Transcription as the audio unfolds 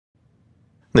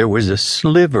There was a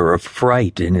sliver of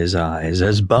fright in his eyes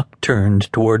as Buck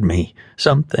turned toward me,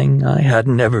 something I had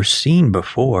never seen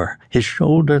before. His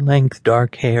shoulder-length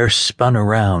dark hair spun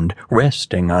around,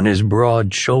 resting on his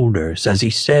broad shoulders as he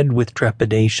said with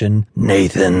trepidation,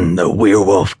 "Nathan, the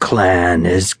werewolf clan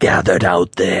is gathered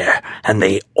out there, and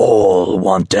they all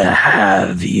want to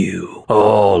have you.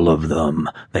 All of them.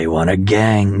 They want a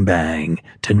gangbang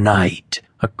tonight."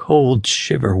 A cold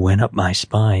shiver went up my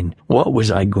spine. What was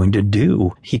I going to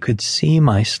do? He could see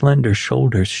my slender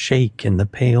shoulders shake in the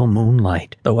pale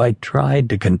moonlight, though I tried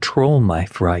to control my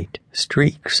fright.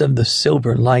 Streaks of the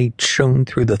silver light shone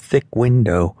through the thick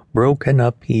window, broken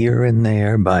up here and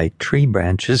there by tree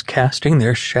branches casting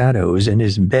their shadows in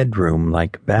his bedroom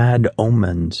like bad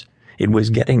omens. It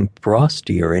was getting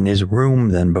frostier in his room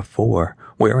than before.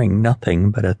 Wearing nothing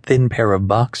but a thin pair of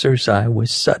boxers, I was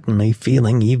suddenly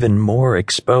feeling even more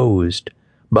exposed.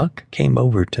 Buck came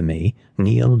over to me,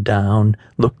 kneeled down,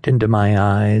 looked into my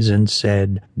eyes, and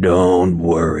said, "Don't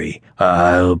worry,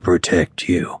 I'll protect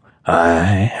you. I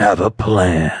have a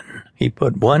plan." He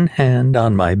put one hand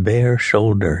on my bare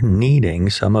shoulder,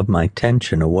 kneading some of my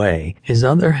tension away. His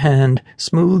other hand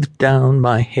smoothed down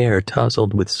my hair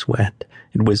tousled with sweat.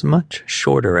 It was much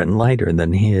shorter and lighter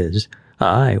than his.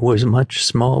 I was much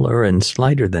smaller and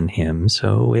slighter than him,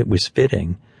 so it was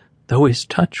fitting. Though his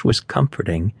touch was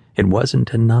comforting, it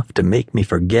wasn't enough to make me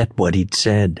forget what he'd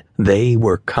said. They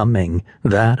were coming,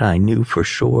 that I knew for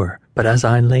sure. But as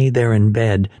I lay there in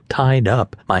bed, tied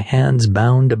up, my hands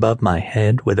bound above my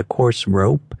head with a coarse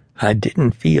rope, I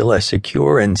didn't feel as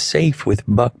secure and safe with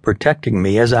Buck protecting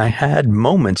me as I had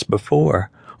moments before.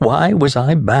 Why was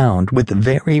I bound with the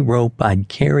very rope I'd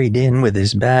carried in with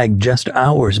his bag just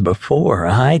hours before?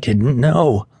 I didn't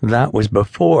know. That was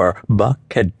before Buck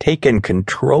had taken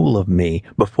control of me,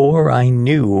 before I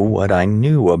knew what I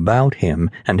knew about him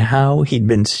and how he'd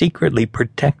been secretly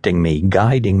protecting me,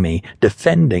 guiding me,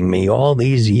 defending me all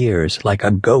these years like a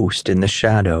ghost in the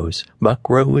shadows. Buck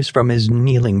rose from his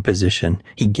kneeling position.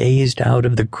 He gazed out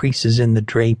of the creases in the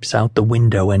drapes out the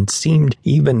window and seemed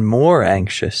even more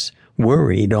anxious.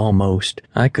 Worried almost.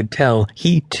 I could tell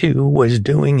he too was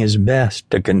doing his best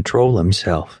to control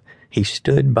himself. He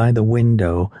stood by the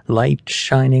window, light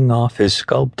shining off his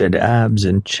sculpted abs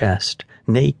and chest,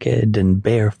 naked and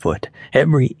barefoot.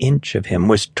 Every inch of him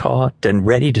was taut and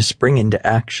ready to spring into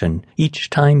action. Each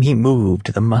time he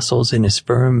moved, the muscles in his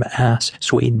firm ass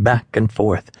swayed back and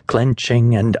forth,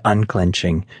 clenching and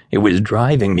unclenching. It was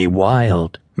driving me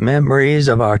wild. Memories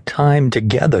of our time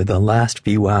together the last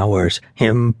few hours,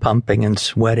 him pumping and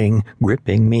sweating,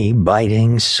 gripping me,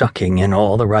 biting, sucking in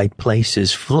all the right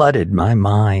places, flooded my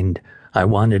mind. I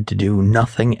wanted to do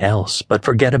nothing else but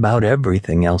forget about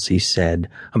everything else he said,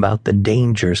 about the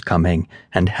dangers coming,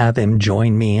 and have him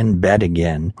join me in bed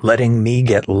again, letting me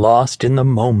get lost in the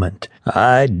moment.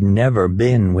 I'd never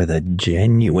been with a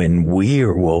genuine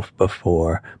werewolf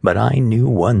before, but I knew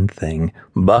one thing.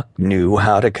 Buck knew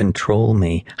how to control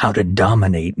me, how to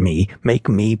dominate me, make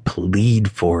me plead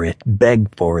for it,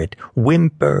 beg for it,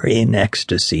 whimper in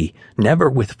ecstasy, never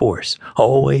with force,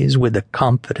 always with the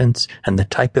confidence and the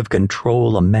type of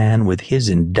control a man with his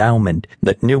endowment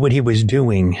that knew what he was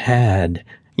doing had.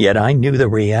 Yet I knew the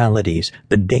realities,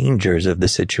 the dangers of the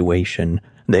situation.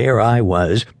 There I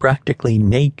was, practically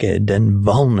naked and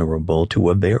vulnerable to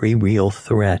a very real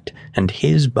threat, and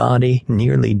his body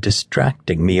nearly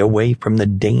distracting me away from the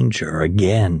danger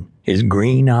again. His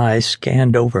green eyes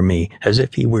scanned over me as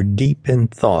if he were deep in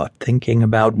thought, thinking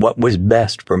about what was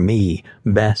best for me,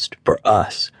 best for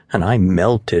us, and I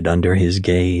melted under his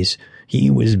gaze. He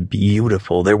was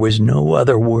beautiful. There was no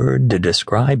other word to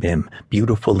describe him.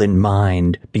 Beautiful in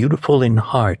mind, beautiful in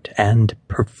heart, and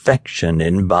perfection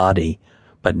in body.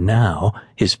 But now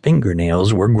his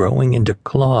fingernails were growing into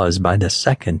claws by the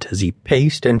second as he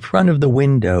paced in front of the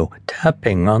window,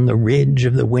 tapping on the ridge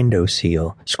of the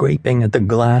windowsill, scraping at the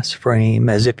glass frame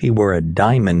as if he were a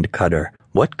diamond cutter.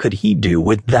 What could he do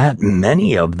with that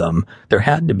many of them? There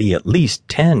had to be at least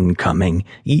 10 coming,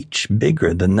 each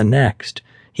bigger than the next.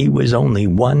 He was only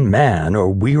one man or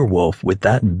werewolf with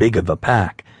that big of a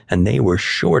pack, and they were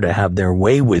sure to have their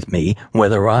way with me,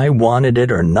 whether I wanted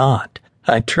it or not.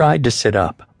 I tried to sit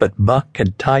up, but Buck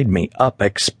had tied me up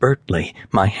expertly.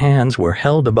 My hands were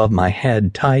held above my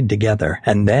head, tied together,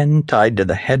 and then tied to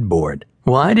the headboard.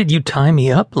 "Why did you tie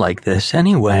me up like this,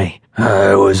 anyway?"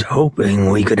 "I was hoping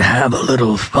we could have a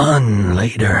little fun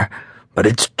later, but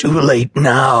it's too late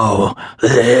now.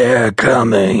 They're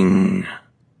coming."